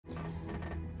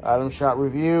Item shop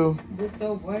review. With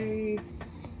the wave.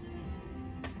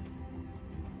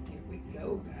 Here we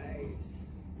go, guys.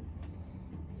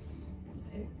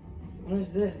 Hey, what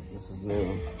is this? This is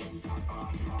new.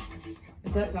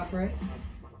 Is that copyright?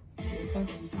 This one?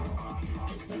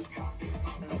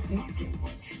 No, pink?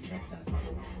 That's not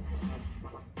cool.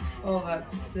 Oh,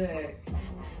 that's sick.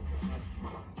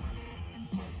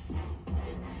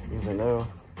 These are new.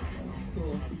 That's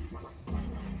cool.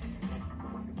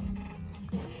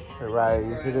 Hey, Ryan,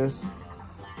 you see this?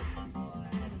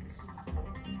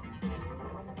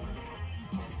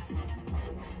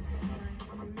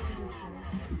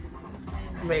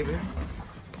 Maybe.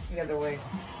 The other way.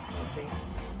 Okay.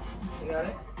 You got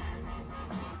it?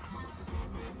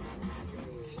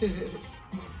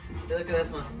 Look at this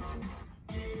one.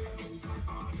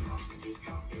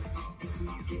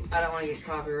 I don't want to get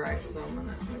copyright, so I'm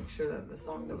gonna make sure that the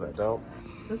song doesn't. Is that dope?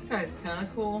 This guy's kind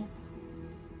of cool.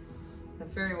 The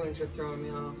fairy wings are throwing me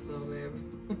off, though, babe.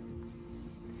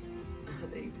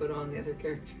 That you put on the other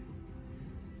character.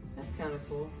 That's kind of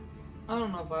cool. I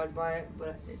don't know if I'd buy it,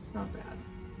 but it's not bad.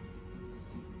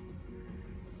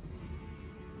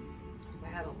 I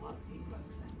had a lot of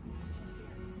V-Bucks in.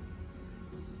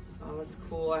 Oh, that's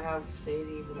cool. I have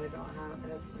Sadie, but I don't have.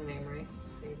 That's the name, right?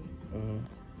 Sadie. Mm-hmm.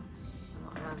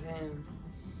 I don't have him.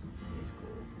 He's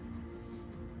cool.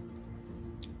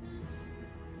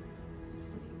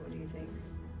 What do you think?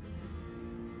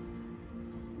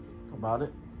 About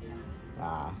it? Yeah.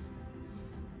 Ah.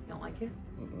 You don't like it?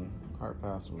 Mm-mm. Hard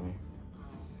pass for me.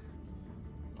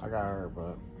 I got hurt,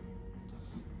 but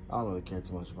I don't really care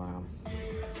too much about him.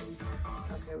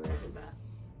 Okay, we did that.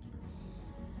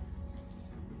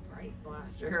 Bright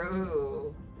Blaster.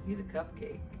 Ooh, he's a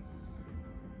cupcake.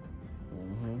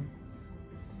 Mm-hmm.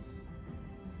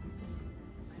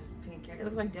 His pink hair. It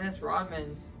looks like Dennis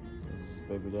Rodman. This is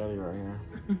baby daddy right here.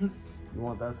 You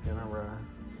want that skin, right?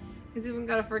 He's even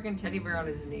got a freaking teddy bear on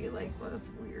his knee. Like, well, that's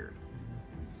weird.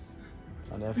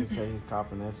 My nephew said he's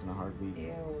copping this in a heartbeat.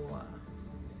 Ew.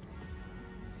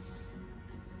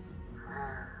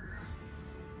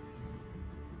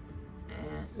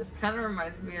 And this kind of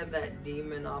reminds me of that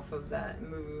demon off of that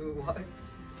movie we watched.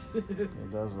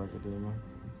 It does like a demon.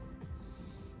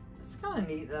 It's kind of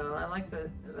neat though. I like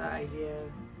the idea.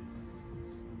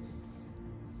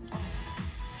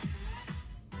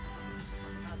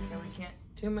 Okay, we can't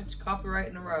too much copyright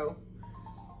in a row.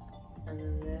 And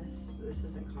then this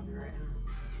isn't copyright, huh?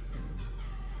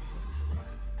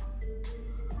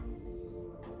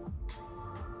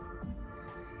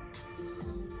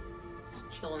 Just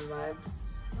chilling vibes.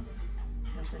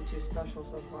 Nothing too special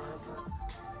so far, but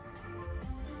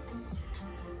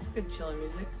good chilling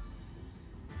music.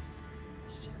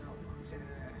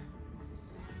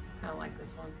 Kind of like this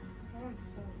one. That one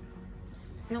sucks.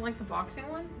 You don't like the boxing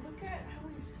one? Look at how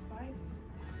he's fighting.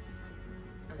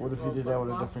 What if you did that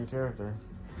with a different character?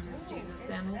 And this Jesus It's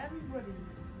sandals. everybody.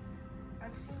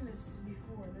 I've seen this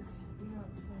before. This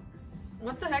emote sucks.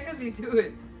 What the heck is he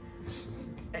doing?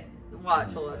 Hey,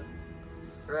 watch, hold on.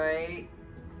 Right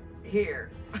here.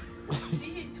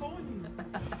 See, he told you.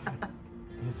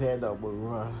 His head don't move,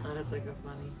 huh? That's like a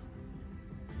funny.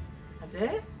 That's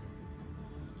it?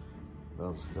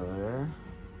 Those still there.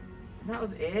 That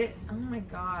was it? Oh my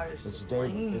gosh. Is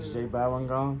Jay Bowen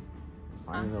gone?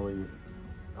 Finally.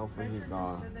 Hopefully My he's sister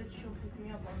gone. said that she'll pick me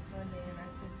up on Sunday, and I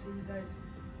said, so you guys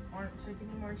aren't sick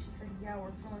anymore? She said, yeah,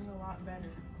 we're feeling a lot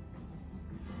better.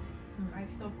 I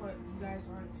still put, you guys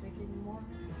aren't sick anymore?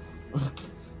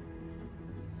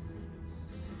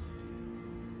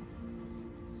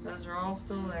 Those are all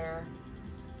still there.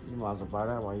 You might as well buy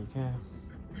that while you can.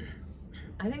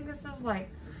 I think this is like,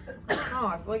 oh,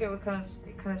 I feel like it was kind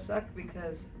of sucked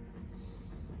because,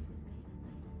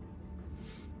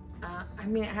 I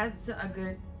mean, it has a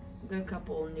good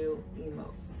couple new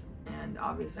emotes, and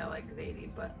obviously I like Zadie,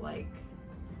 but like,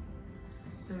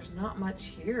 there's not much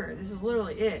here. This is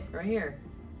literally it right here.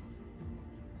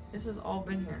 This has all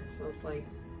been here, so it's like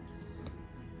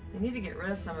they need to get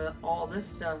rid of some of all this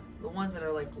stuff. The ones that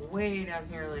are like way down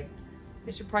here, like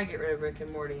they should probably get rid of Rick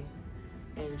and Morty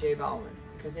and J Balvin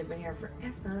because they've been here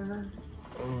forever.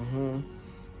 Mm-hmm.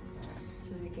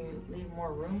 So they can leave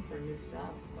more room for new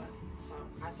stuff. But so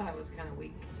I thought it was kind of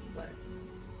weak. But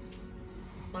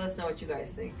let us know what you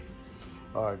guys think.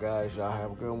 All right, guys, y'all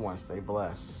have a good one. Stay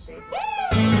blessed. Stay